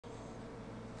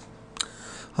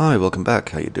Hi, welcome back.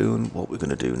 How you doing? What we're going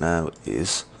to do now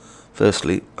is,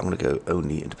 firstly, I'm going to go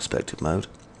only into perspective mode,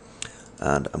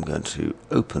 and I'm going to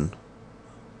open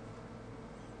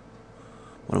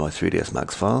one of my 3ds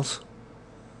Max files,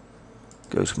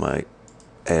 go to my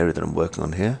area that I'm working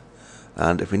on here,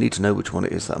 and if we need to know which one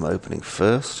it is that I'm opening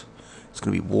first, it's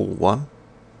going to be wall 1.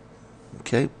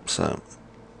 Okay, so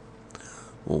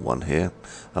wall 1 here,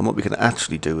 and what we can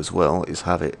actually do as well is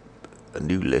have it a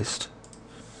new list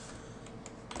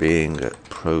being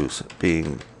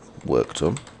worked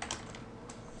on,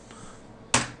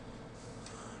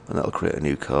 and that'll create a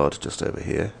new card just over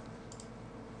here.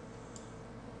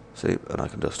 See, and I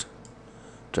can just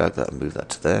drag that and move that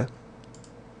to there.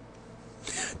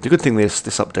 The good thing is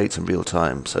this updates in real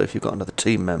time, so if you've got another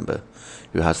team member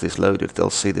who has this loaded, they'll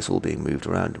see this all being moved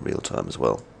around in real time as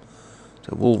well.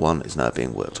 So wall 1 is now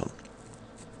being worked on.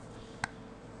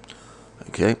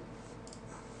 Okay.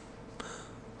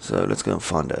 So let's go and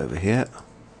find it over here.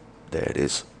 There it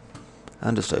is.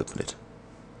 And just open it.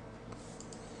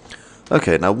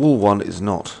 Okay, now wall 1 is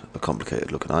not a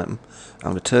complicated looking item.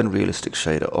 I'm going to turn realistic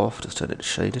shader off, just turn it to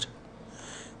shaded.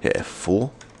 Hit F4.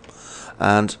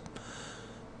 And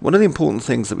one of the important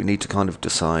things that we need to kind of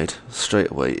decide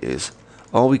straight away is,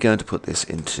 are we going to put this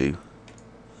into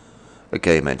a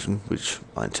game engine, which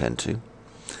I intend to?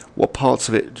 What parts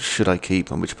of it should I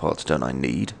keep and which parts don't I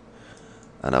need?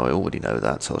 And I already know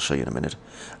that, so I'll show you in a minute.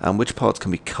 And which parts can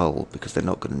be culled because they're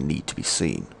not going to need to be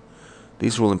seen.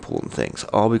 These are all important things.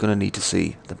 Are we going to need to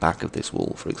see the back of this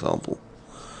wall, for example?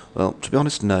 Well, to be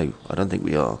honest, no, I don't think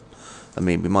we are. I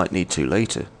mean, we might need to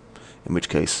later, in which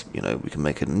case, you know, we can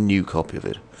make a new copy of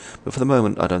it. But for the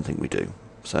moment, I don't think we do.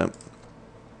 So,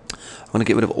 I'm going to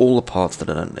get rid of all the parts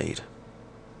that I don't need.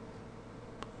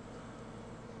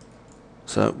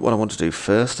 So, what I want to do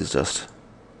first is just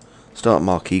start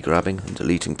marquee grabbing and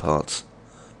deleting parts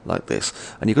like this.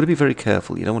 And you've got to be very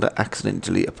careful. You don't want to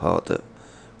accidentally delete a part that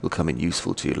will come in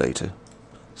useful to you later.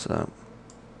 So,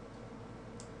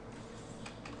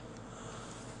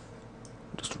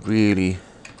 just really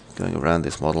going around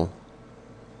this model,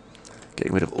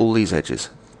 getting rid of all these edges.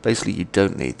 Basically, you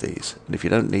don't need these. And if you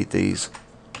don't need these,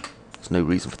 there's no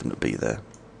reason for them to be there.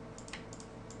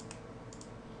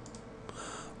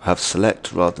 Have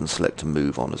select rather than select to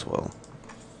move on as well.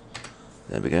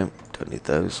 There we go, don't need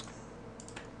those.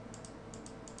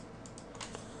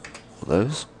 Or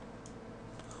those.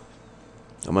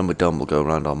 And when we're done, we'll go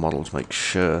around our model to make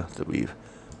sure that we've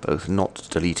both not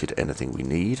deleted anything we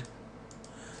need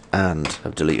and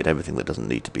have deleted everything that doesn't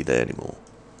need to be there anymore.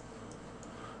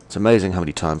 It's amazing how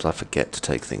many times I forget to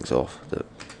take things off that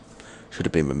should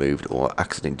have been removed, or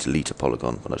accidentally delete a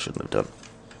polygon when I shouldn't have done.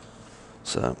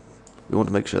 So we want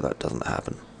to make sure that doesn't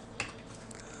happen.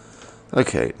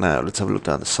 Okay, now let's have a look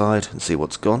down the side and see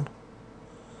what's gone,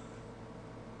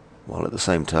 while at the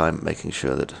same time making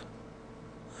sure that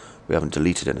we haven't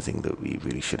deleted anything that we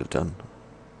really shouldn't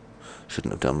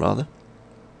have done rather.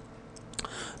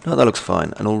 No, that looks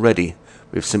fine, and already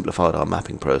we've simplified our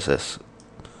mapping process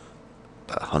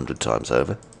about 100 times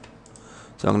over.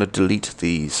 So I'm going to delete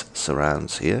these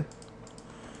surrounds here,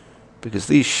 because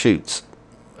these chutes,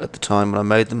 at the time when I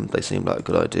made them, they seemed like a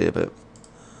good idea, but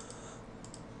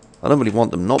I don't really want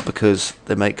them, not because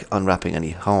they make unwrapping any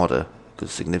harder,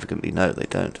 because significantly no, they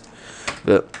don't,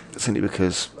 but simply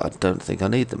because I don't think I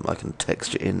need them. I can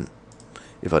texture in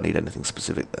if I need anything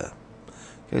specific there.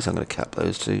 Okay, so I'm going to cap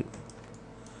those two,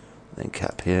 then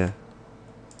cap here.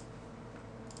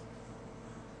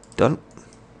 Done.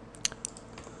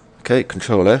 Okay,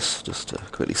 Control S, just to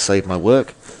quickly save my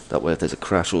work. That way if there's a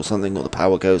crash or something, or the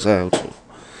power goes out, or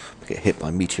we get hit by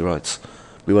meteorites,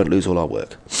 we won't lose all our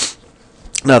work.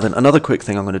 Now then, another quick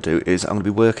thing I'm going to do is I'm going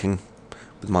to be working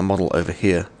with my model over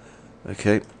here.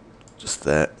 Okay, just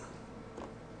there.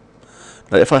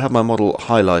 Now if I have my model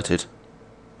highlighted,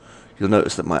 you'll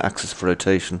notice that my axis for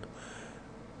rotation,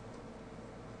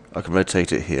 I can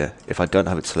rotate it here. If I don't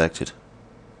have it selected,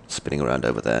 it's spinning around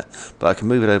over there. But I can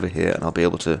move it over here and I'll be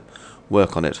able to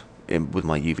work on it with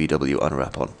my UVW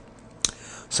unwrap on.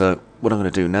 So what I'm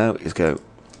going to do now is go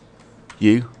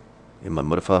U in my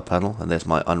modifier panel, and there's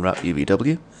my unwrap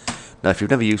UVW. Now if you've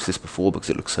never used this before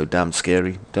because it looks so damn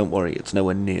scary, don't worry, it's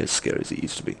nowhere near as scary as it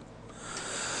used to be.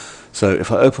 So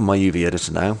if I open my UV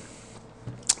editor now,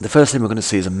 the first thing we're going to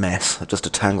see is a mess, just a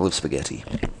tangle of spaghetti.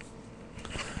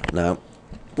 Now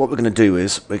what we're going to do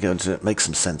is we're going to make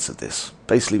some sense of this.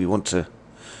 Basically we want to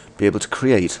be able to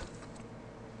create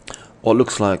what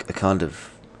looks like a kind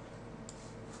of,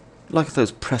 like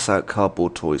those press out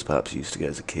cardboard toys perhaps you used to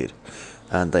get as a kid.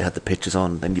 And they had the pictures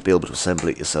on, then you'd be able to assemble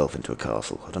it yourself into a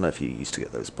castle. I don't know if you used to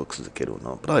get those books as a kid or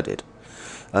not, but I did.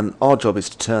 And our job is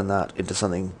to turn that into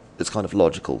something that's kind of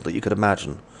logical, that you could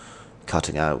imagine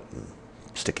cutting out and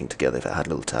sticking together if it had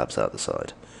little tabs out the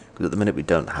side. Because at the minute we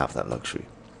don't have that luxury.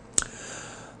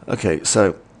 Okay,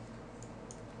 so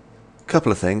a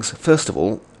couple of things. First of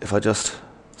all, if I just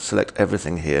select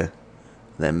everything here,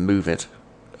 then move it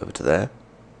over to there.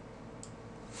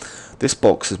 This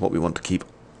box is what we want to keep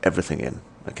everything in.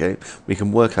 Okay, we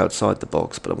can work outside the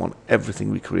box, but I want everything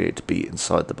we create to be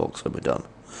inside the box when we're done.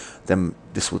 Then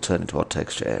this will turn into our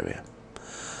texture area.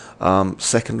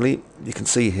 Secondly, you can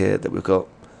see here that we've got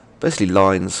basically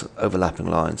lines, overlapping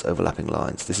lines, overlapping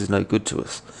lines. This is no good to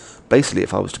us. Basically,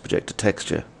 if I was to project a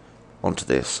texture onto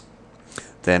this,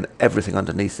 then everything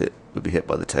underneath it would be hit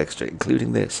by the texture,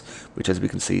 including this, which as we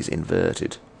can see is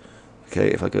inverted. Okay,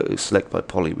 if I go to select by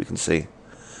poly, we can see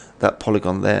that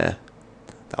polygon there,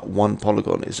 that one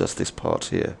polygon is just this part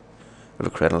here of a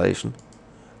crenellation,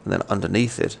 and then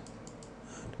underneath it,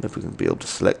 I don't know if we can be able to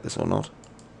select this or not.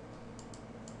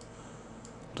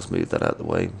 I'll just move that out of the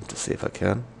way to see if I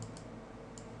can.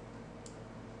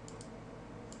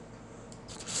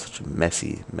 It's such a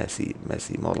messy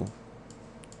model.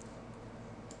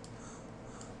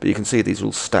 But you can see these are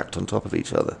all stacked on top of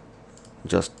each other.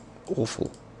 Just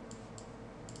awful.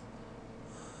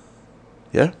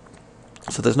 Yeah?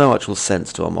 So there's no actual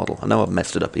sense to our model. I know I've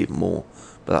messed it up even more,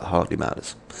 but that hardly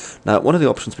matters. Now, one of the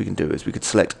options we can do is we could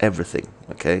select everything,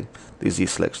 okay? These are your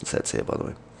selection sets here, by the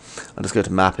way. And just go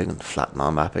to mapping and flatten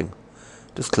our mapping.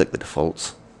 Just click the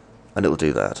defaults, and it'll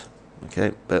do that,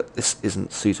 okay? But this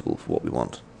isn't suitable for what we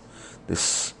want.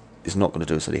 This is not going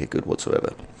to do us any good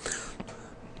whatsoever.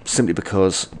 Simply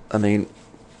because, I mean,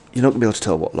 you're not going to be able to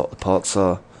tell what a lot of the parts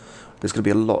are. There's going to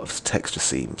be a lot of texture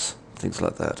seams, things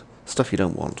like that. Stuff you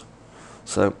don't want.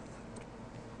 So,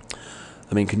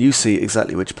 I mean, can you see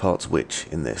exactly which part's which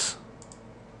in this?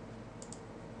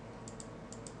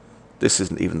 This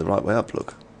isn't even the right way up,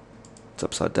 look. It's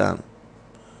upside down.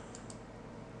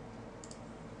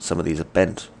 Some of these are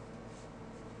bent.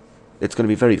 It's going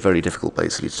to be very, very difficult,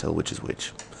 basically, to tell which is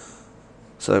which.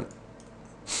 So,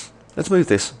 let's move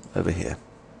this over here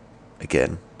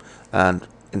again. And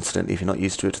incidentally, if you're not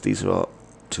used to it, these are our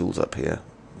tools up here.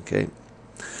 Okay.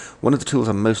 One of the tools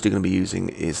I'm mostly going to be using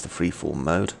is the freeform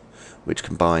mode, which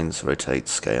combines, rotates,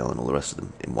 scale, and all the rest of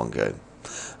them in one go.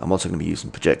 I'm also going to be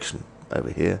using projection over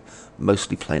here,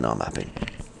 mostly planar mapping.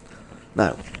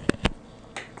 Now,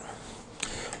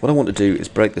 what I want to do is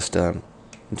break this down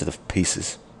into the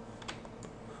pieces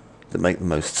that make the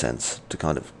most sense to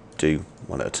kind of do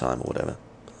one at a time or whatever.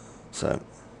 So,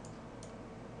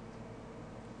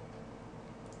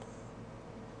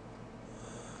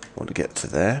 I want to get to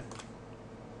there.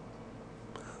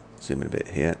 Zoom in a bit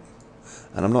here.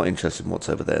 And I'm not interested in what's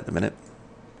over there at the minute.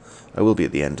 I will be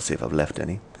at the end to see if I've left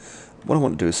any. What I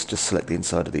want to do is just select the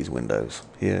inside of these windows.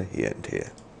 Here, here, and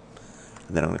here.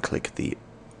 And then I'm going to click the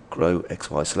Grow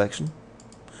XY selection.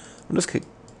 And just click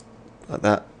like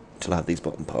that until I have these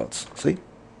bottom parts. See?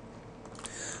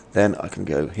 Then I can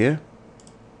go here.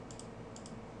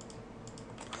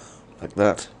 Like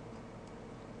that.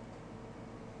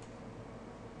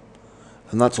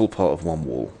 And that's all part of one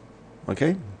wall.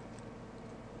 Okay?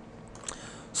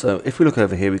 So if we look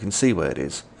over here, we can see where it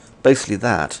is. Basically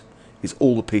that is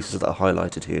all the pieces that are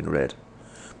highlighted here in red.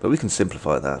 But we can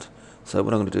simplify that. So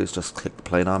what I'm going to do is just click the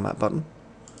planar map button,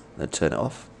 and then turn it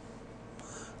off.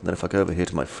 And then if I go over here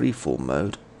to my freeform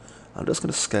mode, I'm just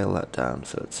going to scale that down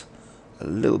so it's a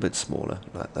little bit smaller,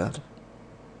 like that.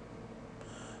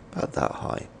 About that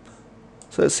high.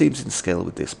 So it seems in scale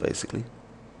with this, basically.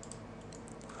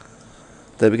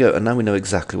 There we go, and now we know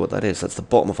exactly what that is. That's the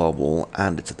bottom of our wall,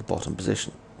 and it's at the bottom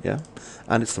position. Yeah?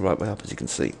 And it's the right way up, as you can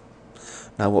see.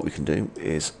 Now what we can do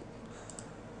is,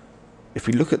 if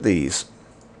we look at these,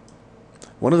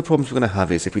 one of the problems we're going to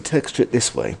have is if we texture it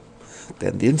this way,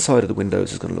 then the inside of the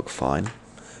windows is going to look fine.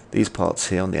 These parts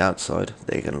here on the outside,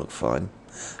 they're going to look fine.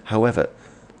 However,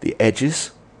 the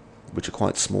edges, which are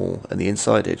quite small, and the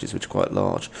inside edges, which are quite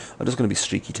large, are just going to be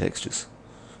streaky textures,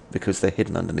 because they're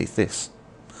hidden underneath this.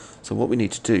 So what we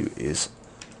need to do is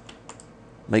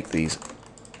make these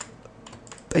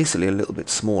basically a little bit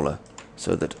smaller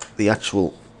so that the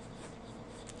actual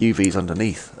UVs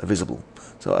underneath are visible.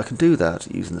 So I can do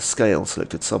that using the scale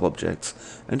selected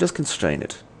sub-objects and just constrain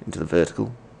it into the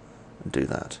vertical and do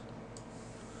that.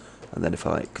 And then if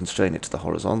I constrain it to the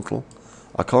horizontal,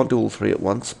 I can't do all three at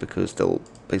once because they'll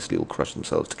basically all crush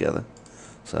themselves together.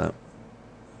 So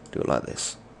do it like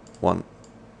this. 1,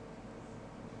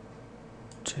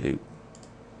 2,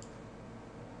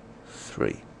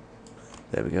 3.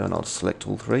 There we go, and I'll select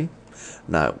all three.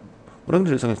 Now, what I'm going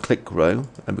to do is I'm going to click Grow,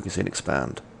 and we can see it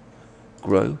expand.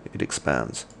 Grow, it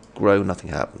expands. grow, nothing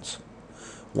happens.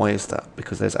 Why is that?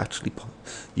 Because there's actually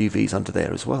UVs under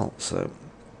there as well. So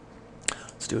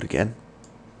let's do it again.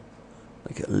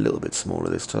 Make it a little bit smaller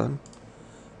this time.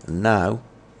 And now,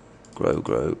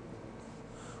 grow.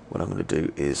 What I'm going to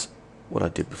do is what I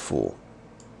did before.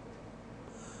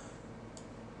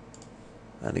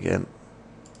 And again.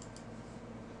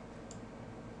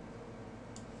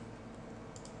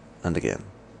 And again.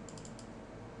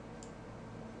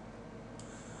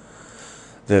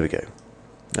 There we go.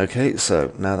 Okay,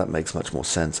 so now that makes much more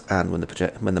sense, and when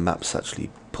the map's actually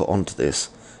put onto this,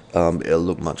 it'll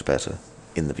look much better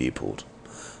in the viewport.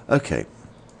 Okay,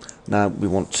 now we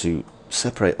want to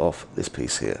separate off this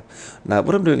piece here. Now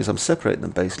what I'm doing is I'm separating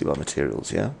them basically by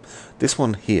materials, yeah? This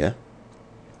one here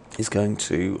is going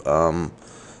to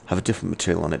have a different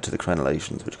material on it to the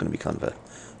crenellations, which are going to be kind of a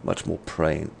much more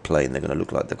plain. They're going to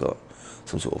look like they've got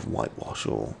some sort of whitewash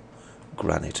or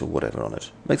granite or whatever on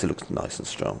it. Makes it look nice and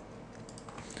strong.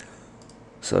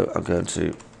 So I'm going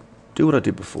to do what I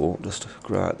did before, just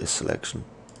grow out this selection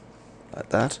like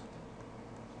that.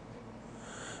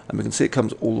 And we can see it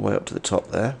comes all the way up to the top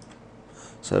there.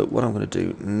 So what I'm going to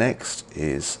do next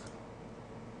is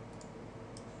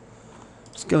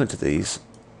just go into these.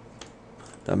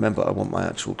 Now remember, I want my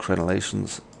actual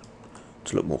crenellations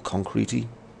to look more concretey,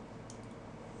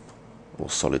 or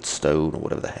solid stone, or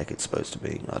whatever the heck it's supposed to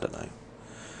be. I don't know.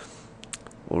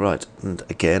 Alright, and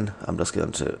again, I'm just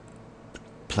going to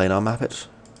planar map it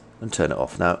and turn it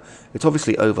off. Now, it's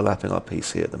obviously overlapping our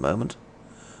piece here at the moment,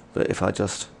 but if I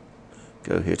just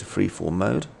go here to freeform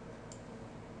mode,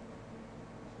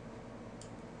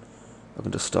 I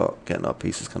can just start getting our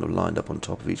pieces kind of lined up on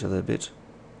top of each other a bit.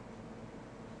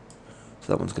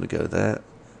 So that one's going to go there.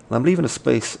 And I'm leaving a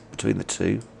space between the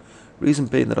two. Reason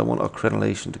being that I want our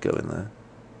crenellation to go in there.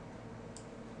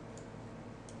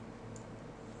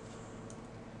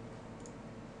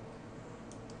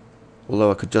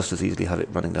 Although I could just as easily have it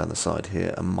running down the side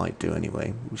here, and might do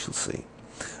anyway, we shall see.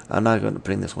 I'm now going to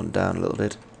bring this one down a little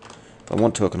bit. If I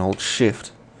want to, I can hold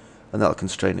shift, and that'll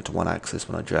constrain it to one axis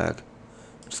when I drag,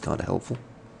 which is kind of helpful.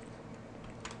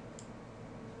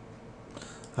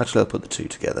 Actually, I'll put the two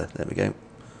together, there we go.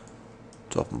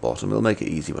 Top and bottom, it'll make it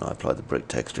easy when I apply the brick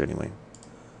texture anyway.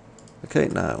 Okay,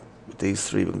 now, with these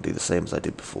three we can do the same as I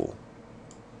did before.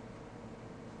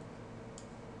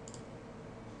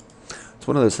 It's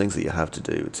one of those things that you have to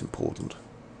do, it's important.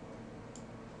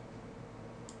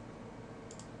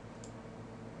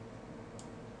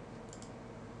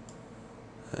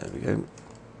 There we go.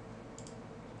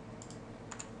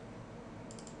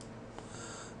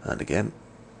 And again.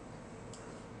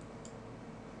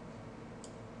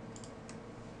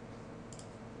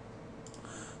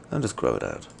 And just grow it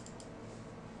out.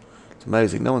 It's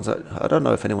amazing, I don't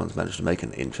know if anyone's managed to make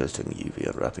an interesting UV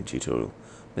unwrapping tutorial.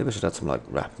 Maybe I should add some like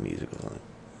rap music or something.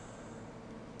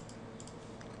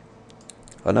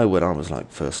 I know when I was like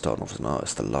first starting off as an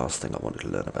artist, the last thing I wanted to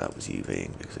learn about was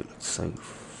UVing because it looked so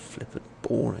flippant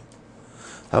boring.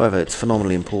 However, it's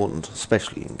phenomenally important,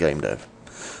 especially in game dev.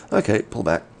 Okay, pull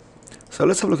back. So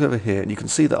let's have a look over here, and you can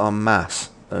see that our mass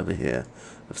over here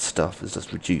of stuff is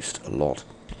just reduced a lot.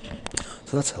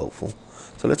 So that's helpful.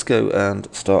 So let's go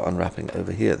and start unwrapping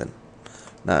over here then.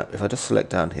 Now, if I just select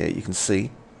down here, you can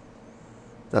see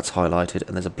that's highlighted,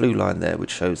 and there's a blue line there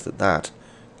which shows that that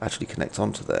actually connects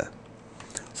onto there.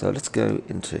 So let's go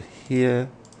into here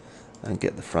and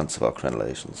get the fronts of our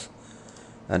crenellations.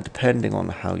 And depending on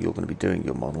how you're going to be doing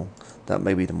your model, that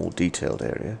may be the more detailed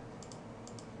area.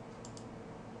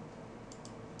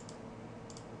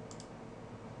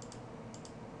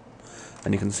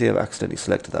 And you can see I've accidentally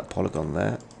selected that polygon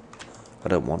there. I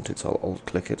don't want it, so I'll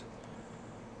alt-click it.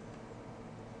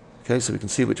 Okay, so we can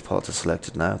see which parts are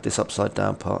selected now. This upside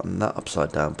down part and that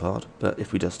upside down part. But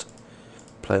if we just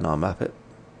planar map it,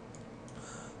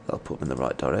 that'll put them in the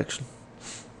right direction.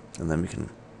 And then we can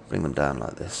bring them down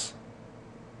like this.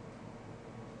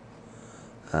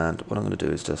 And what I'm going to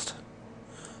do is just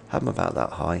have them about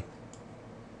that high.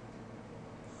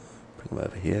 Bring them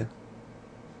over here.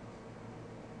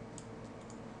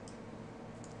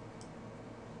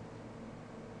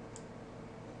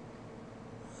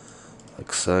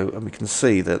 Like so, and we can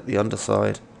see that the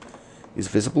underside is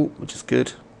visible, which is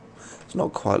good. It's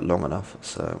not quite long enough,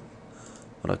 so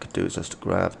what I could do is just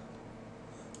grab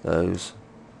those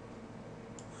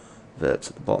verts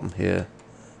at the bottom here,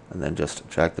 and then just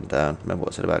drag them down. Remember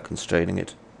what I said about constraining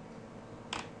it?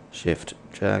 Shift,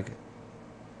 drag.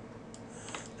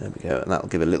 There we go, and that'll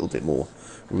give a little bit more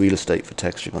real estate for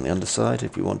texturing on the underside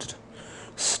if we wanted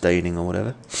staining or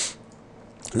whatever.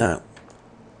 Now,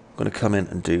 I'm going to come in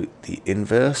and do the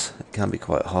inverse. It can be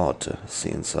quite hard to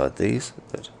see inside these,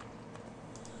 but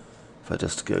if I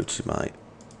just go to my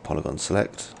polygon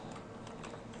select,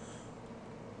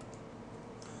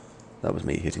 that was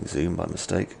me hitting zoom by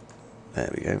mistake. There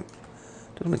we go.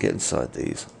 Don't want to get inside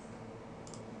these.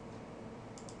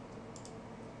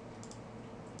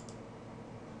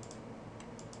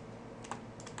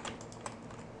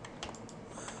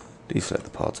 Deselect the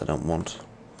parts I don't want,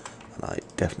 and I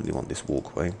definitely want this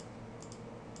walkway.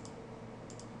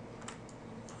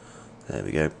 There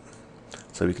we go.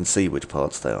 So we can see which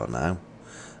parts they are now,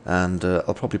 and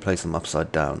I'll probably place them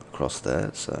upside down across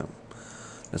there. So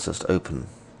let's just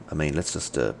let's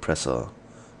just press our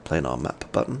planar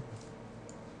map button.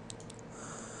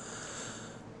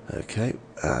 Okay,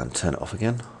 and turn it off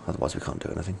again, otherwise we can't do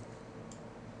anything.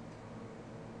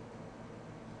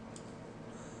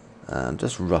 And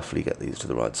just roughly get these to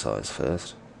the right size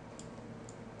first.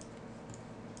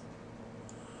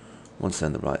 Once they're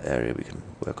in the right area, we can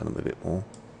work on them a bit more.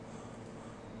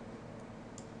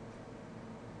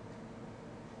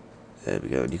 There we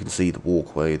go, and you can see the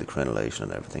walkway, the crenellation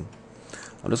and everything.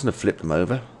 I'm just going to flip them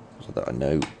over so that I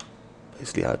know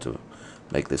basically how to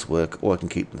make this work, or I can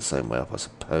keep them the same way up, I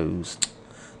suppose.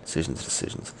 Decisions.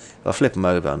 If I flip them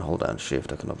over and hold down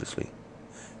shift, I can obviously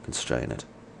constrain it.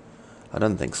 I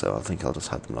don't think so. I think I'll just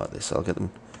have them like this. I'll get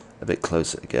them a bit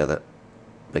closer together,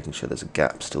 making sure there's a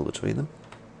gap still between them.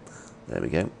 There we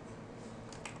go.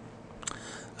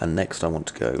 And next I want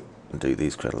to go and do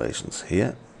these crenellations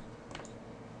here,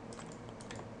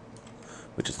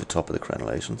 which is the top of the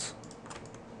crenellations.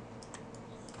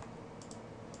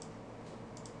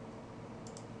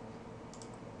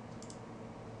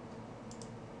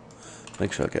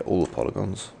 Make sure I get all the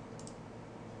polygons.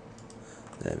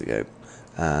 There we go.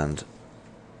 And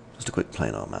just a quick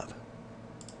planar map.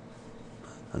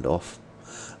 And off.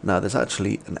 Now there's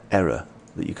actually an error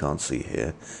that you can't see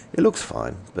here. It looks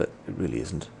fine, but it really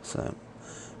isn't. So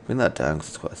bring that down because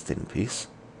it's quite a thin piece.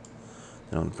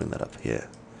 Then I'm going to bring that up here,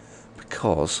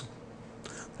 because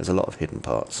there's a lot of hidden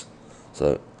parts.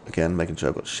 So again, making sure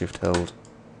I've got shift held,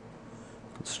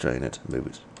 constrain it, move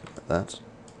it like that.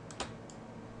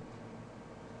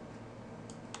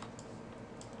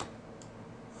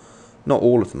 Not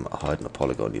all of them are hiding a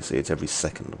polygon, you see, it's every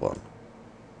second one.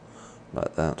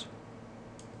 Like that.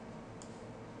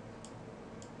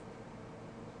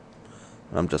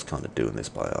 And I'm just kind of doing this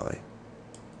by eye.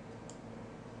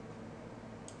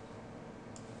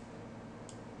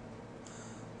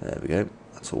 There we go,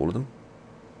 that's all of them.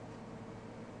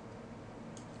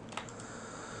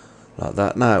 Like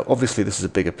that. Now, obviously this is a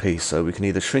bigger piece, so we can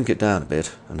either shrink it down a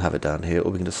bit and have it down here,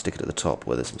 or we can just stick it at the top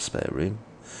where there's some spare room.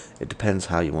 It depends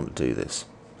how you want to do this.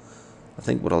 I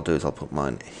think what I'll do is I'll put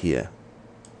mine here.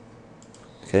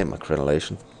 Okay, my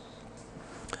crenellation.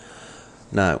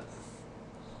 Now,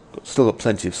 still got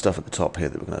plenty of stuff at the top here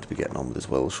that we're going to have to be getting on with as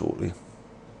well shortly.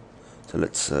 So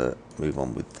let's move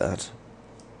on with that.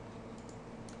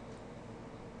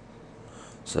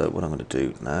 So what I'm going to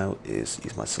do now is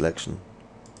use my selection.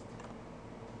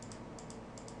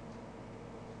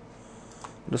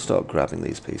 I'm going to start grabbing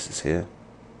these pieces here.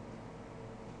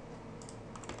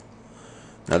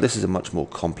 Now this is a much more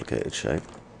complicated shape.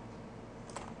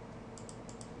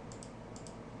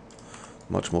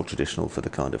 Much more traditional for the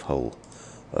kind of whole,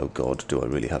 oh god, do I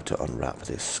really have to unwrap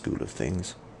this school of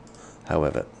things?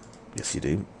 However, yes you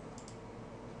do.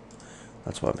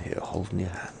 That's why I'm here, holding your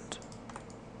hand.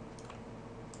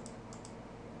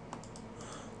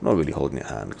 I'm not really holding your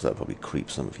hand because that probably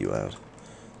creeps some of you out.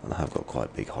 And I have got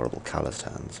quite big, horrible, calloused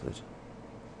hands, but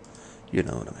you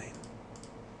know what I mean.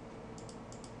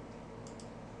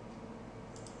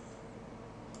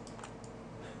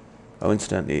 Oh,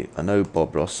 incidentally, I know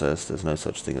Bob Ross says there's no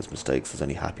such thing as mistakes, there's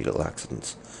only happy little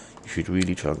accidents. You should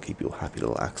really try and keep your happy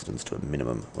little accidents to a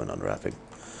minimum when unwrapping.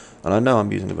 And I know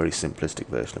I'm using a very simplistic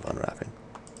version of unwrapping.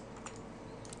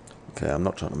 Okay, I'm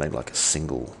not trying to make like a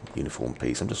single uniform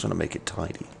piece, I'm just trying to make it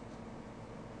tidy.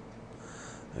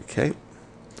 Okay,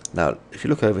 now if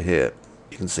you look over here,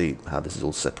 you can see how this is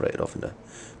all separated off into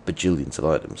bajillions of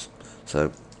items.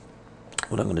 So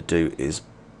what I'm going to do is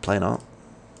planar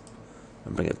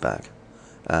and bring it back,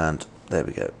 and there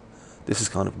we go. This is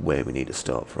kind of where we need to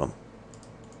start from.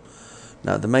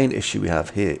 Now the main issue we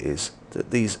have here is that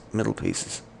these middle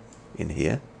pieces in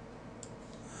here,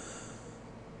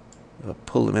 if I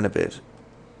pull them in a bit,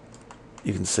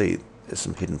 you can see there's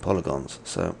some hidden polygons,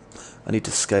 so I need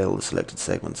to scale the selected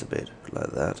segments a bit,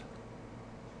 like that.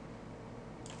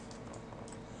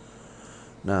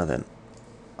 Now then,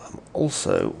 I'm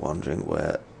also wondering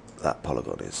where that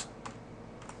polygon is.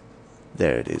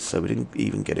 There it is, so we didn't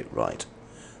even get it right.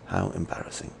 How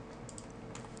embarrassing.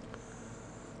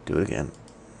 Do it again.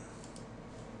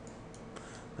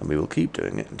 And we will keep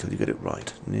doing it until you get it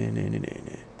right.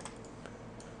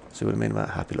 See what I mean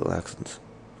about happy little accidents?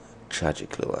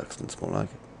 Tragic little accidents, more like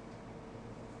it.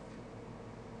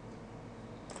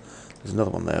 There's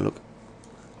another one there, look.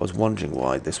 I was wondering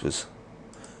why this was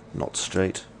not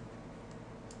straight.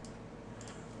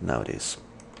 Now it is.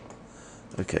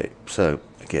 Okay, so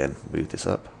again, move this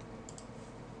up.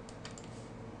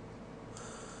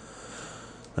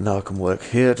 And now I can work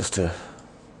here just to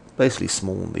basically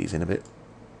small these in a bit.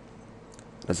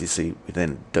 As you see, we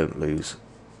then don't lose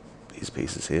these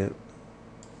pieces here.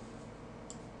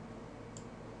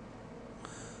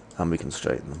 And we can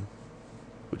straighten them,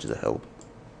 which is a help.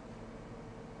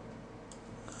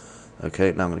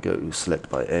 Okay, now I'm going to go select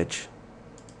by edge.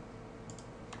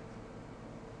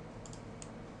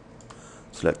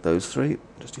 Select those three,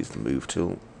 just use the move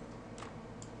tool.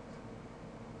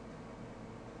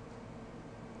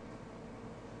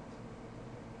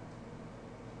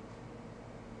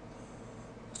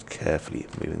 Just carefully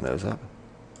moving those up.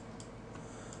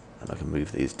 And I can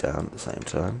move these down at the same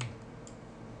time.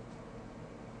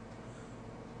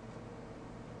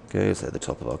 Okay, so they're the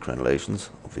top of our crenellations,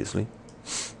 obviously.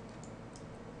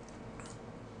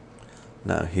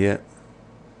 Now here,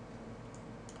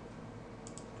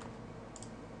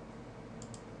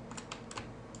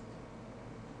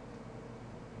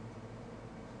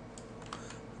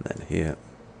 and then here,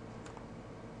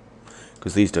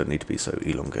 because these don't need to be so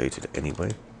elongated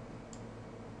anyway.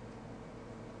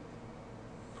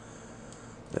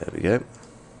 There we go.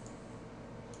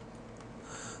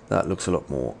 That looks a lot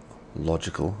more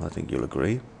logical, I think you'll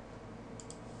agree.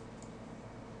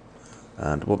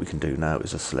 And what we can do now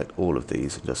is just select all of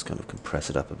these and just kind of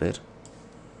compress it up a bit.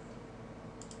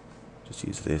 Just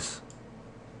use this.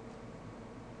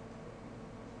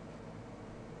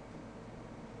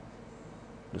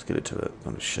 Just get it to a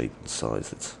kind of shape and size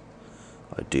that's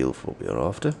ideal for what we are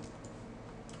after.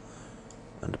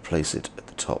 And place it at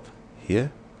the top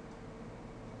here.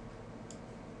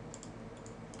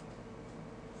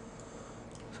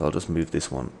 So I'll just move this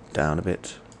one down a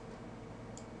bit.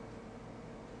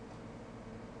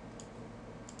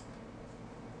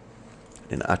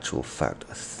 In actual fact,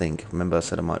 I think, remember I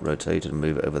said I might rotate it and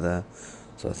move it over there?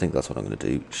 So I think that's what I'm going to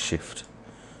do. Shift,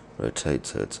 rotate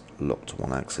so it's locked to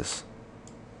one axis.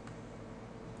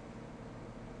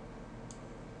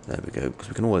 There we go, because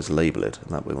we can always label it, and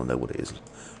that way we'll know what it is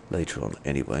later on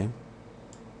anyway.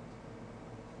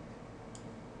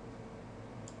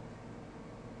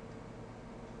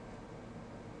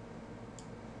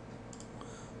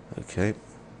 Okay.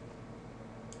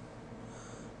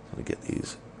 I'm going to get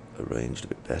these arranged a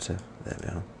bit better. There we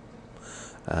are.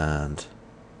 And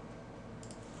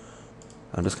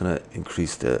I'm just going to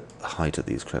increase the height of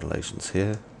these crenellations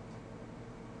here.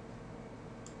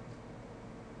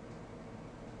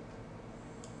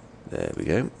 There we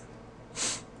go.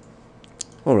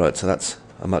 Alright, so that's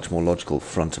a much more logical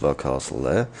front of our castle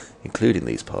there, including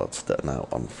these parts that are now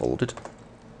unfolded.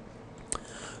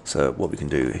 So what we can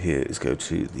do here is go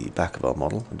to the back of our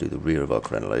model and do the rear of our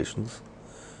crenellations,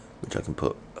 which I can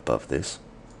put above this.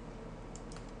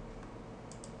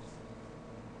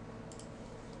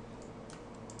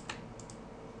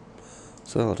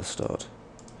 So I'll just start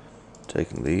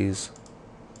taking these.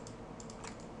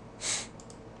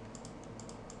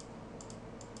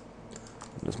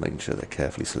 And just making sure they're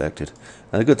carefully selected.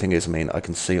 And the good thing is, I mean, I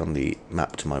can see on the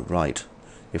map to my right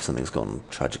if something's gone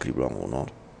tragically wrong or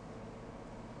not.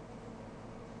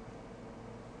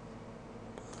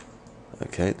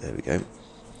 Okay, there we go.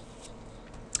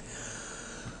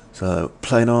 So,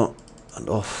 planar and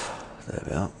off. There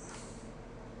we are.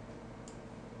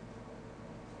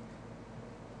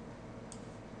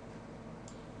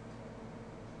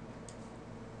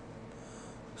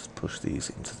 Just push these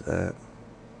into there.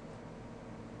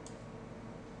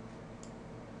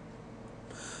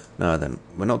 Now then,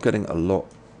 we're not getting a lot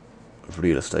of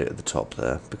real estate at the top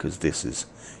there because this is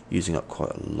using up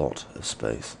quite a lot of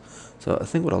space. So I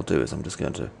think what I'll do is I'm just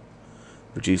going to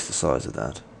reduce the size of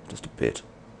that just a bit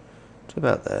to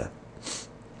about there.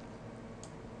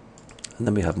 And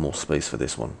then we have more space for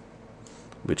this one,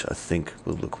 which I think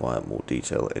will require more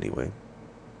detail anyway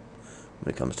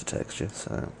when it comes to texture.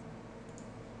 So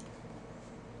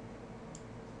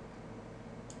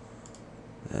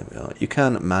there we are. You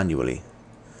can manually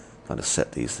kind of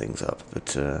set these things up,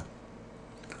 but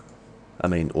I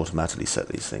mean automatically set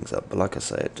these things up, but like I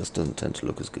say, it just doesn't tend to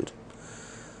look as good.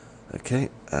 Okay,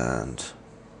 and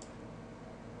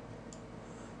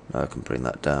now I can bring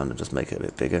that down and just make it a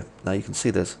bit bigger. Now you can see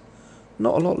there's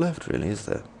not a lot left really, is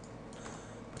there?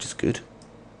 Which is good.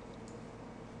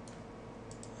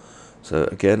 So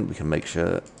again, we can make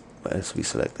sure as we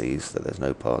select these, that there's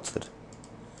no parts that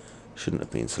shouldn't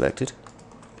have been selected.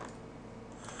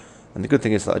 And the good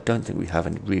thing is that I don't think we have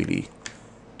any really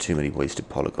too many wasted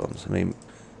polygons. I mean,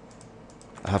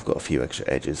 I have got a few extra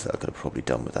edges that I could have probably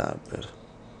done without, but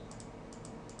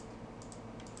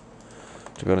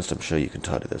to be honest, I'm sure you can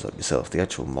tidy those up yourself. The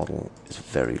actual model is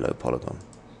very low polygon.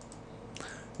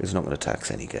 It's not going to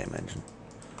tax any game engine,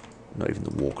 not even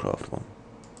the Warcraft one.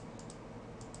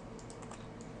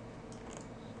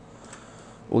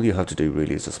 All you have to do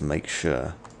really is just make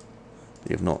sure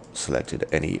that you've not selected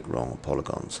any wrong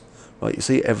polygons. Right, you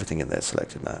see everything in there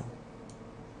selected now.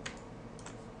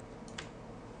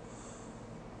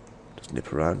 Just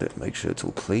nip around it, make sure it's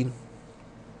all clean.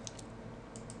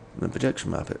 And then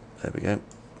projection map it. There we go.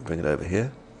 Bring it over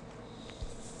here.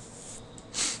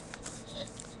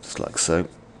 Just like so.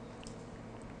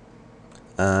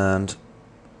 And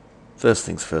first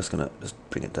things first, gonna just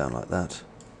bring it down like that.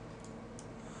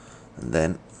 And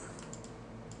then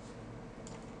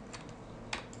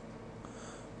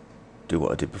do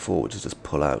what I did before, which is just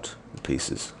pull out the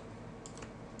pieces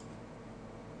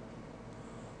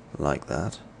like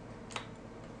that.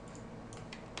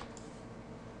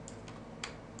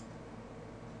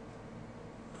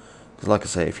 Because like I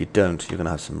say, if you don't, you're going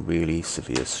to have some really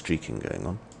severe streaking going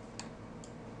on.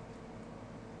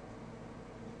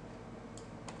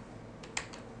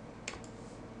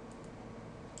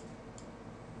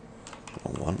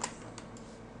 Wrong one.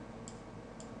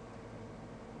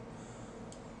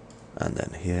 And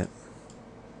then here.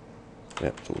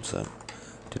 Yep, also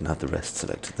didn't have the rest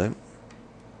selected though.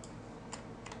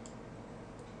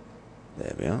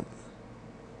 There we are.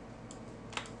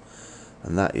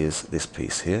 And that is this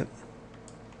piece here,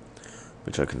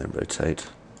 which I can then rotate,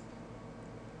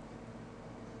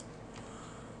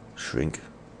 shrink,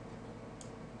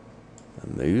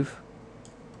 and move,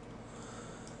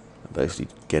 and basically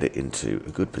get it into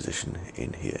a good position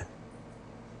in here.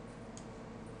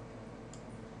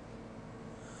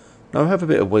 Now I have a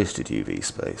bit of wasted UV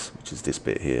space, which is this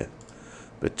bit here,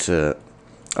 but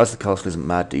as the castle isn't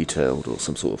mad detailed or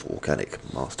some sort of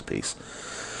organic masterpiece,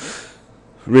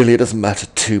 really it doesn't matter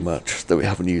too much that we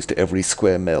haven't used every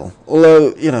square mil.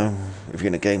 Although, you know, if you're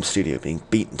in a game studio being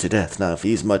beaten to death now for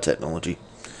using my technology,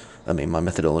 I mean my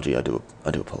methodology, I do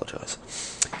apologise.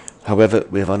 However,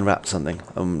 we have unwrapped something,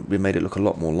 and we made it look a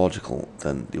lot more logical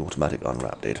than the automatic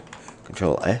unwrap did.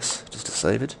 Control S, just to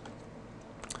save it.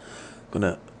 I'm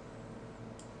going to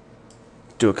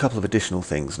do a couple of additional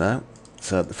things now.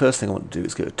 So the first thing I want to do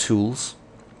is go to Tools.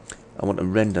 I want to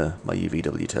render my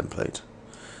UVW template.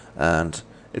 And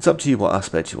it's up to you what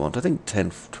aspect you want. I think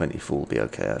 1024 will be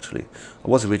okay actually. I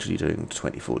was originally doing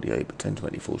 2048, but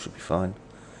 1024 should be fine.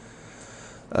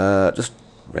 Just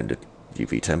render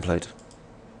UV template.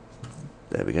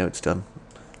 There we go, it's done.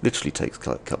 Literally takes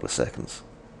a couple of seconds.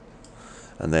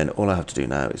 And then all I have to do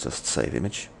now is just save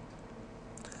image.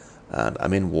 And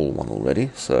I'm in wall 1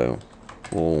 already, so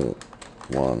wall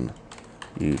 1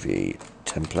 UV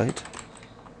template.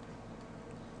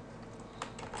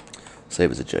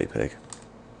 Save as a JPEG.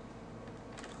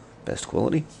 Best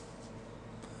quality.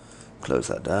 Close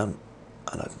that down,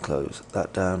 and I can close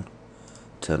that down.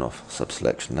 Turn off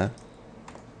sub-selection now.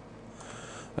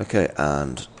 Okay,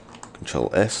 and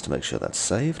Control S to make sure that's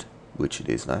saved, which it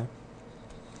is now.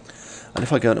 And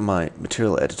if I go into my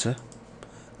material editor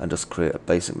and just create a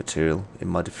basic material in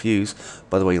my diffuse,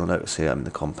 by the way, you'll notice here I'm in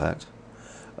the compact.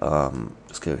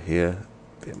 Just go here,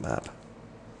 bitmap,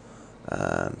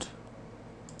 and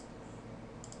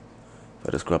if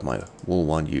I just grab my wall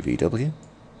 1 UVW,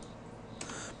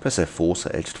 press F4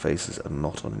 so edged faces are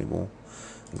not on anymore,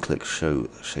 and click Show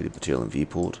Shaded Material in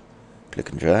Viewport, click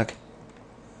and drag,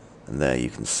 and there you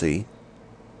can see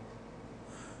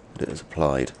that it is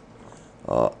applied.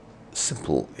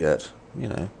 Simple yet, you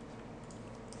know,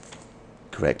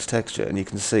 correct texture, and you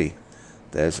can see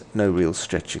there's no real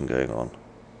stretching going on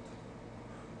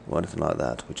or anything like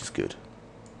that, which is good.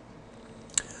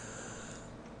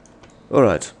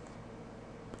 Alright,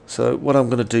 so what I'm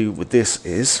going to do with this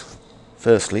is,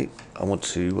 firstly, I want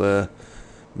to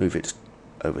move it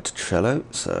over to Trello.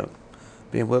 So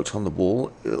being worked on the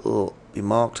wall, it'll be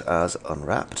marked as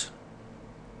unwrapped.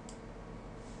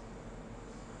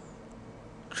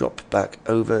 Drop back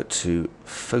over to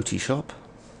Photoshop,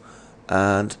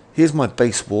 and here's my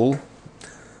base wall.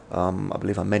 I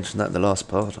believe I mentioned that in the last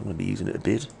part. I'm going to be using it a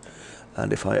bit,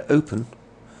 and if I open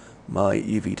my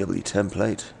UVW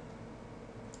template,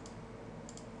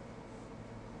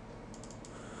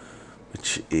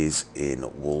 which is in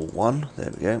wall 1,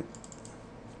 there we go,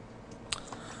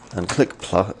 and click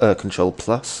Control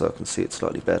plus so I can see it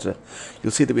slightly better,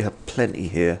 you'll see that we have plenty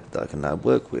here that I can now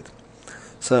work with.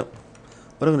 So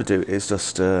what I'm going to do is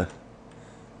just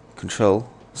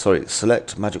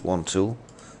select Magic Wand tool,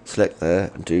 select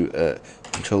there and do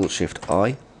Control Shift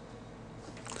I,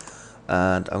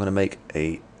 and I'm going to make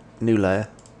a new layer,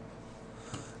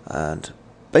 and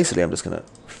basically I'm just going to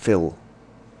fill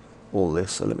all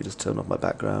this. So let me just turn off my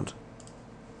background.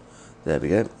 There we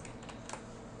go.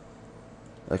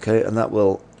 Okay, and that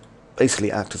will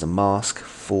basically act as a mask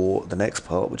for the next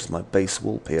part, which is my base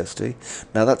wall PSD.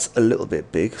 Now that's a little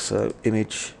bit big, so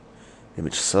image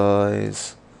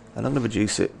size, and I'm going to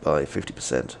reduce it by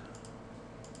 50%.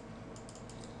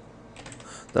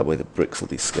 That way the bricks will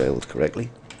be scaled correctly.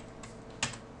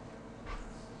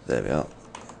 There we are.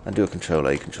 And do a Control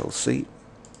A, Control C.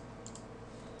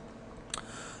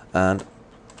 And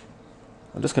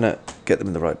I'm just going to get them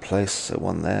in the right place, so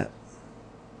one there.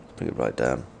 Bring it right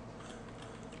down.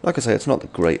 Like I say, it's not the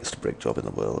greatest brick job in the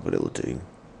world, but it'll do.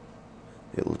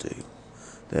 It'll do.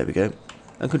 There we go.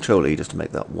 And Control E just to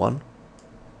make that one.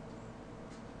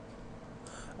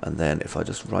 And then if I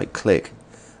just right click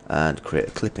and create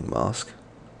a clipping mask.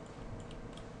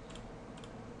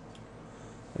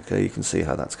 Okay, you can see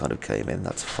how that's kind of came in,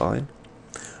 that's fine.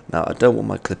 Now I don't want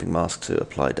my clipping mask to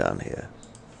apply down here.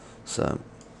 So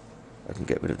I can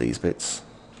get rid of these bits.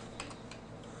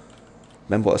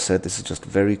 Remember what I said, this is just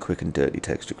very quick and dirty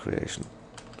texture creation.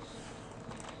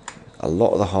 A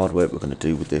lot of the hard work we're going to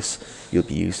do with this, you'll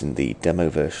be using the demo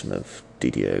version of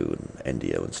DDO and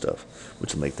NDO and stuff,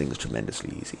 which will make things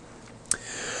tremendously easy.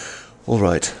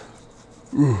 Alright.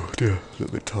 Oh dear, a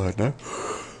little bit tired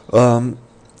now.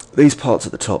 These parts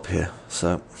at the top here,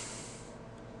 so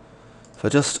if I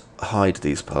just hide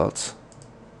these parts,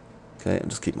 okay, and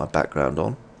just keep my background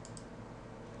on.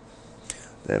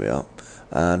 There we are.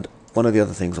 And one of the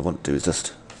other things I want to do is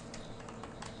just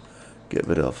get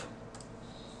rid of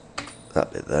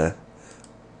that bit there.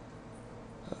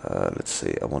 Let's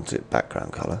see, I want it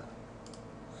background color,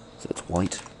 so it's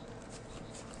white.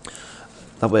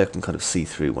 That way I can kind of see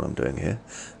through what I'm doing here.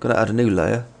 I'm going to add a new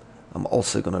layer. I'm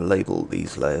also going to label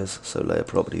these layers, so layer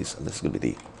properties, and this is going to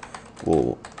be the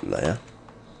wall layer.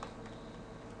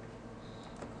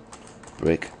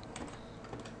 Brick.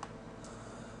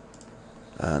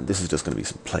 And this is just going to be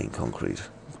some plain concrete,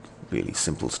 really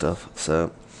simple stuff.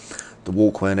 So the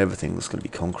walkway and everything is going to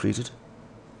be concreted,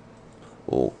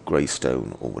 or grey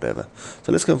stone, or whatever.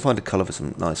 So let's go and find a colour for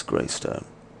some nice grey stone.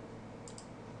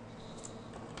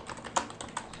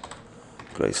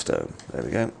 Grey stone, there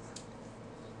we go.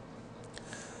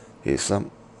 Here's some.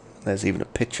 There's even a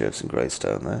picture of some grey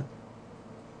stone there.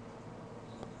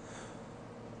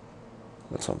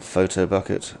 That's on Photo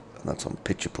Bucket, and that's on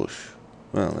Picture Push.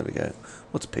 Well, there we go.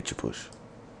 What's Picture Push?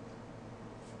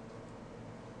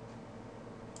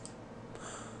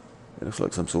 It looks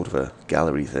like some sort of a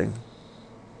gallery thing.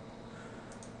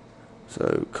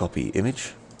 So, copy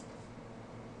image.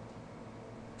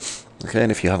 Okay,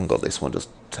 and if you haven't got this one, just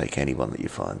take any one that you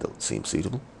find that seems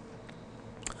suitable.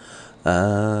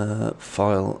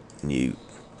 File, new,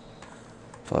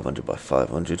 500 by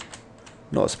 500,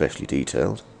 not especially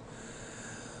detailed.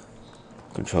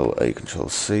 Control A, Control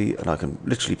C, and I can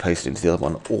literally paste it into the other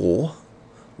one, or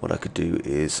what I could do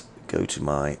is go to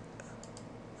my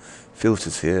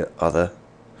filters here, other,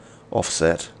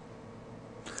 offset.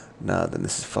 Now then,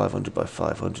 this is 500 by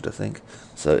 500, I think.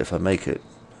 So if I make it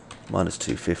minus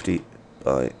 250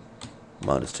 by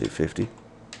minus 250,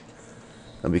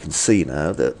 and we can see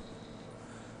now that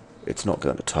it's not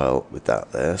going to tile with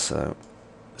that there, so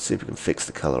let's see if we can fix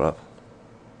the colour up.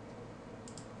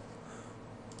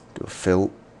 Do a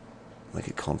fill, make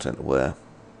it content aware,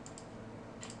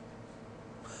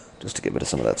 just to get rid of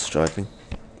some of that striping.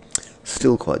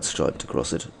 Still quite striped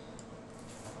across it.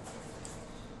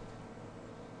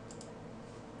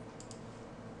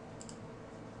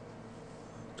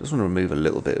 Just want to remove a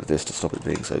little bit of this to stop it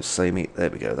being so samey.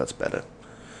 There we go, that's better.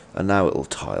 And now it'll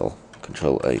tile.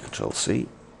 Control A, Control C.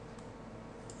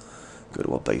 Go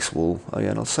to our base wall. Oh yeah,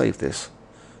 and I'll save this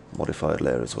modified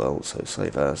layer as well, so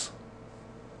save as.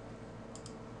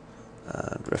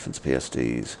 And reference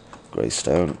PSDs, grey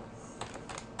stone.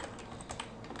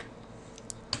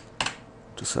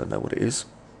 Just so I know what it is.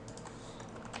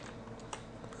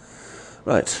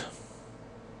 Right,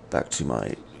 back to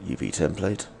my UV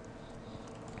template.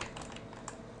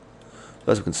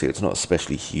 As we can see, it's not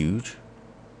especially huge.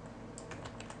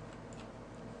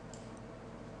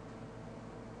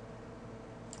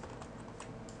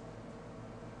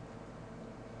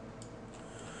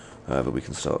 However, we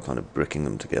can start kind of bricking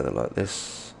them together like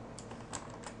this.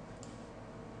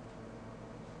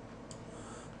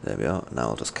 There we are. Now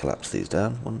I'll just collapse these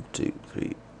down. 1, 2,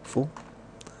 3, 4.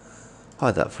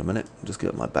 Hide that for a minute. Just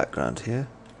get my background here.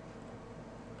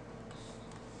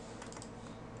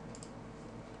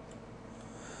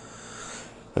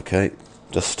 Okay,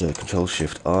 just Control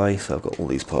Shift I, so I've got all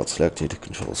these parts selected.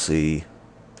 Control C.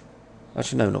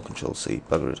 Actually, no, not Control C.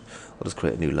 Bugger it. I'll just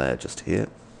create a new layer just here,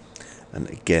 and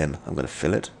again, I'm going to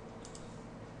fill it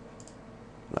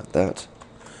like that,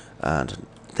 and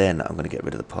then I'm going to get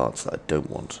rid of the parts that I don't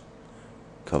want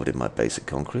covered in my basic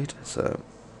concrete. So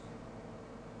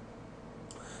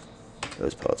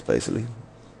those parts basically.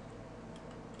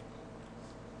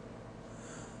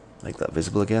 Make that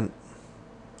visible again.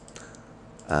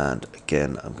 And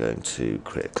again, I'm going to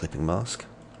create a clipping mask.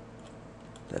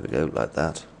 There we go, like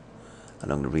that.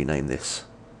 And I'm going to rename this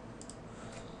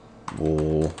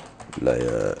Wall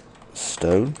Layer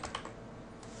Stone.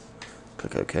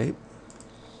 Click OK.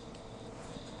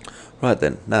 Right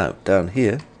then, now down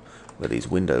here, where these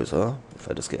windows are, if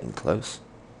I just get in close,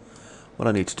 what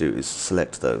I need to do is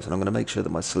select those. And I'm going to make sure that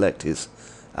my select is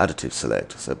additive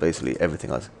select. So basically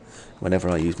everything whenever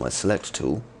I use my select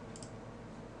tool,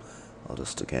 I'll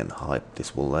just again hide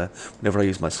this wall layer. Whenever I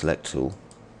use my select tool,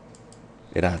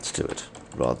 it adds to it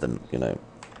rather than, you know,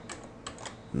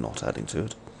 not adding to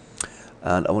it.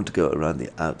 And I want to go around the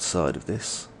outside of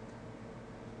this.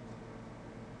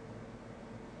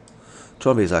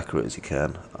 Try and be as accurate as you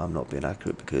can. I'm not being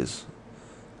accurate because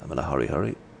I'm in a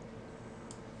hurry.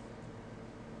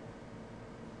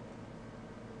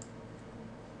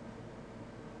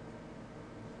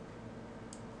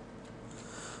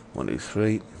 One, two,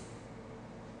 three.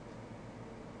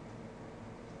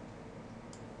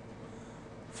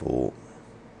 4.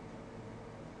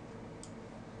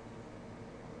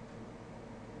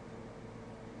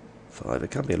 5.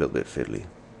 It can be a little bit fiddly.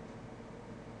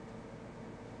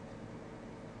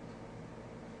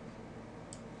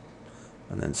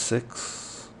 And then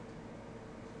 6.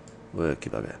 Worky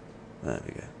bugger. There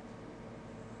we go.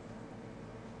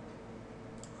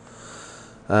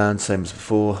 And same as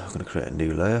before, I'm going to create a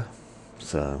new layer.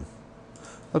 So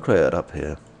I'll create it up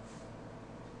here.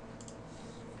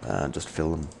 And just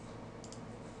fill them.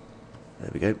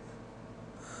 There we go.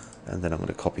 And then I'm going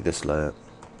to copy this layer.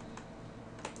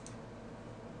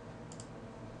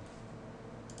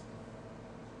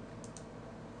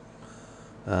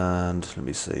 And let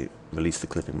me see, release the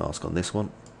clipping mask on this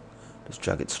one. Just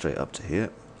drag it straight up to here.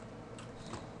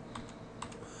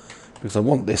 Because I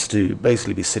want this to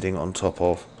basically be sitting on top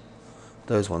of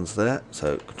those ones there.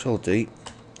 So Control D,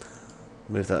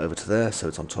 move that over to there so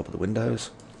it's on top of the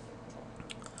windows.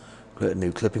 Create a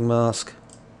new clipping mask.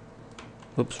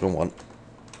 Oops, wrong one.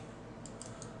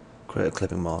 Create a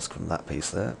clipping mask from that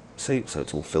piece there. See, so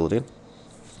it's all filled in.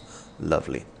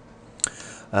 Lovely.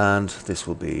 And this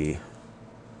will be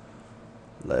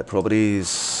layer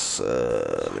properties.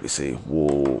 Let me see,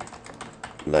 wall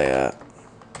layer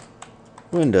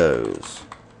windows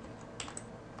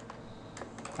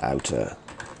outer,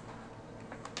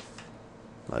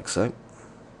 like so.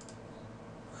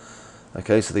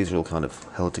 Okay, so these are all kind of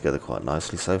held together quite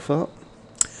nicely so far.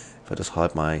 If I just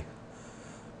hide my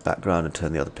background and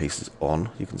turn the other pieces on,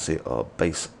 you can see our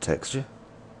base texture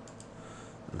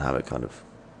and how it kind of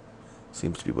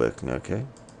seems to be working okay.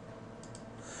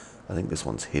 I think this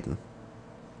one's hidden.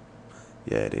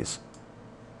 Yeah, it is.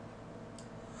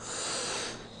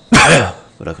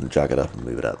 But I can drag it up and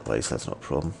move it out of the way, so that's not a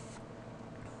problem.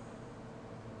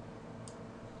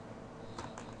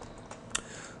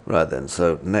 Right then,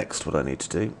 so next what I need to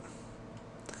do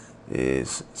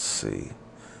is, let's see,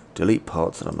 delete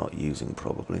parts that I'm not using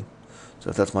probably. So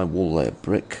if that's my wall layer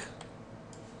brick,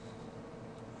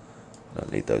 I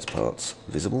don't need those parts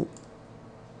visible.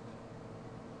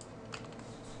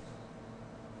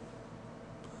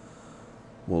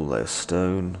 Wall layer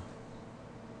stone.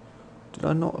 Did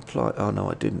I not apply? Oh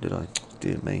no, I didn't, did I?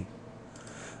 Dear me.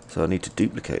 So I need to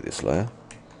duplicate this layer.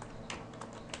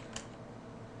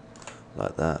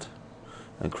 Like that.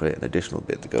 And create an additional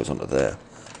bit that goes onto there.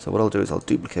 So what I'll do is I'll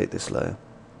duplicate this layer.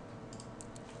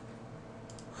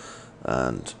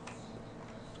 And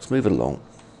just move it along.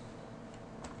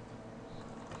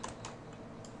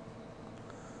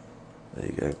 There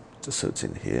you go. Just so it's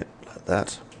in here, like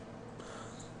that.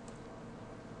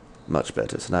 Much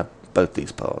better. So now both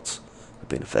these parts have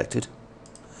been affected.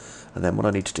 And then what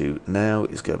I need to do now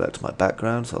is go back to my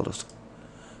background. So I'll just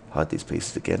hide these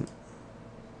pieces again.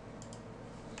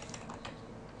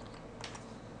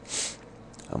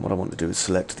 And what I want to do is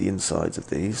select the insides of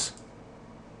these.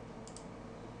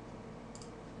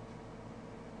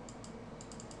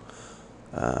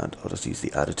 And I'll just use the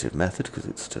additive method because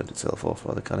it's turned itself off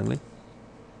rather cunningly.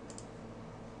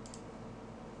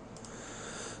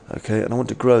 Okay, and I want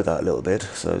to grow that a little bit.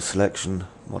 So selection,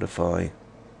 modify,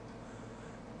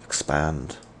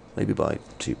 expand, maybe by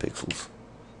 2 pixels.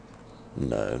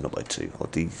 No, not by 2. I'll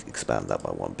expand that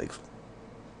by 1 pixel.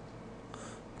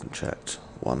 contract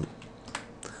 1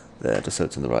 there, just so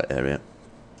it's in the right area.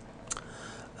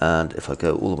 And if I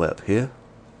go all the way up here,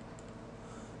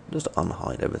 just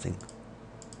unhide everything.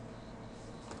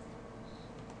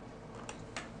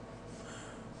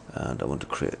 And I want to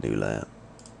create a new layer.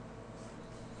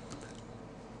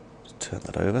 Just turn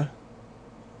that over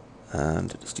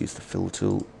and just use the fill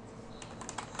tool.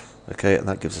 Okay, and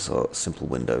that gives us our simple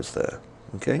windows there.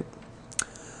 Okay,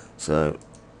 so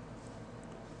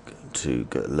going to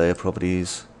go layer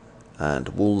properties and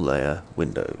wall layer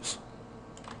windows.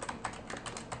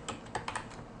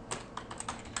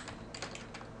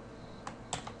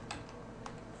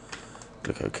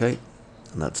 Click OK,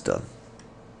 and that's done.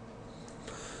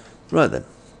 Right then,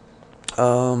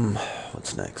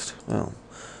 what's next? Well,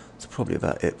 that's probably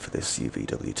about it for this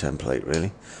UVW template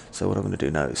really. So what I'm going to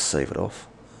do now is save it off.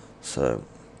 So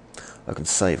I can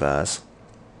save as,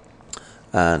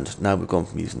 and now we've gone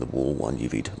from using the wall 1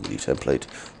 UVW template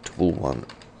to wall 1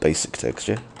 basic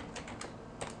texture.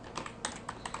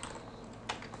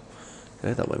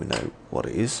 Okay, that way we know what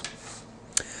it is.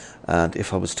 And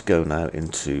if I was to go now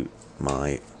into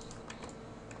my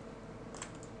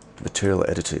material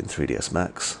editor in 3ds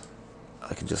Max,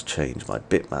 I can just change my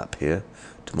bitmap here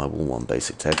to my wall 1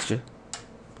 basic texture,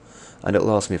 and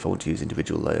it'll ask me if I want to use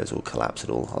individual layers or collapse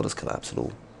it all. I'll just collapse it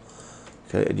all.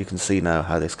 Okay, and you can see now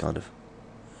how this kind of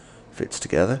fits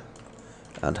together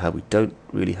and how we don't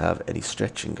really have any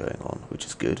stretching going on, which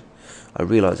is good. I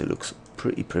realise it looks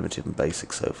pretty primitive and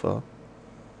basic so far,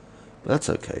 but that's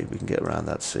okay, we can get around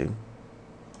that soon.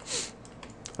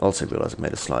 I also realise I've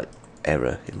made a slight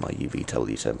error in my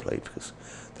UVW template because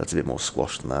that's a bit more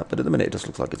squashed than that, but at the minute it just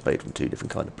looks like it's made from 2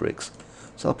 different kind of bricks,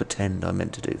 so I'll pretend I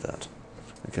meant to do that.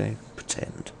 Okay,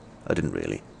 pretend. I didn't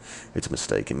really. It's a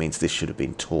mistake. It means this should have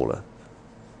been taller.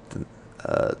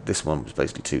 This one was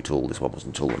basically too tall, this one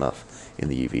wasn't tall enough in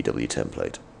the UVW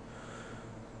template.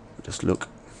 Just look.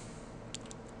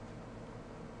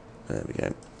 There we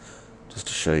go. Just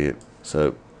to show you.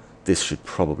 So this should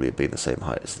probably have been the same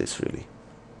height as this really.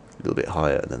 A little bit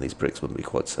higher, and then these bricks wouldn't be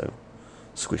quite so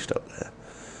squished up there.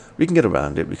 We can get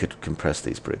around it. We could compress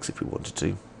these bricks if we wanted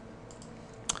to.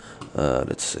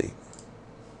 Let's see.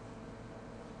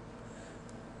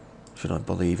 Should I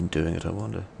bother even doing it, I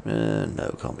wonder?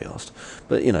 No, can't be asked.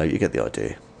 But, you know, you get the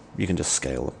idea. You can just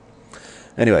scale them.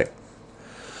 Anyway,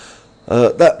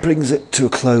 that brings it to a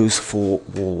close for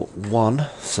wall 1.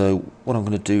 So what I'm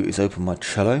going to do is open my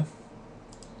cello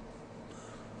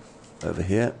over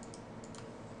here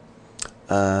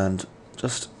and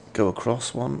just go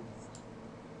across one.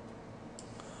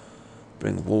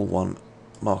 Bring wall 1,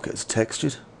 mark it as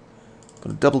textured. I'm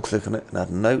going to double click on it and add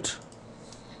a note.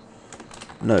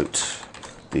 Note,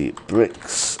 the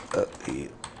bricks at the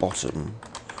bottom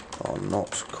are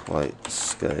not quite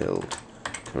scaled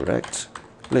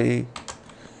correctly.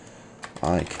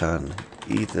 I can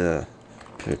either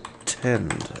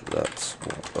pretend that's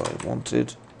what I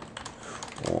wanted,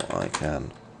 or I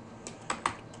can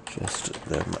adjust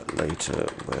them later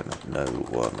when no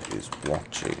one is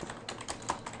watching.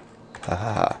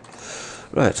 Haha.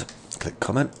 Right, click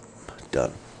comment,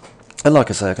 done. And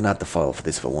like I say, I can add the file for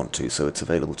this if I want to, so it's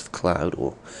available to the cloud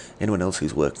or anyone else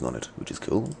who's working on it, which is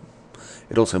cool.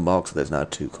 It also marks that there's now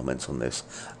 2 comments on this,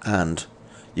 and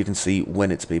you can see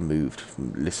when it's been moved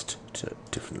from list to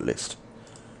different list.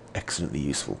 Excellently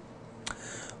useful.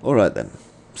 Alright then,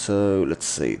 so let's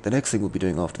see. The next thing we'll be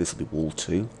doing after this will be wall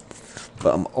 2,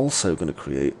 but I'm also going to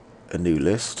create a new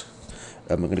list.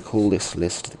 I'm going to call this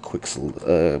list the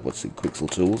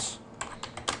Quixel Tools.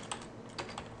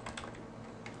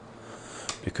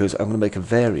 Because I'm going to make a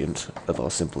variant of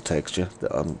our simple texture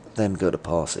that I'm then going to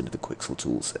pass into the Quixel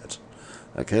toolset.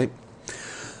 Okay?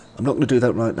 I'm not going to do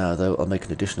that right now though. I'll make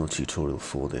an additional tutorial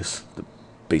for this that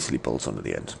basically bolts onto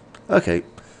the end. Okay.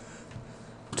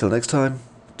 Till next time,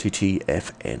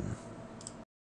 TTFN.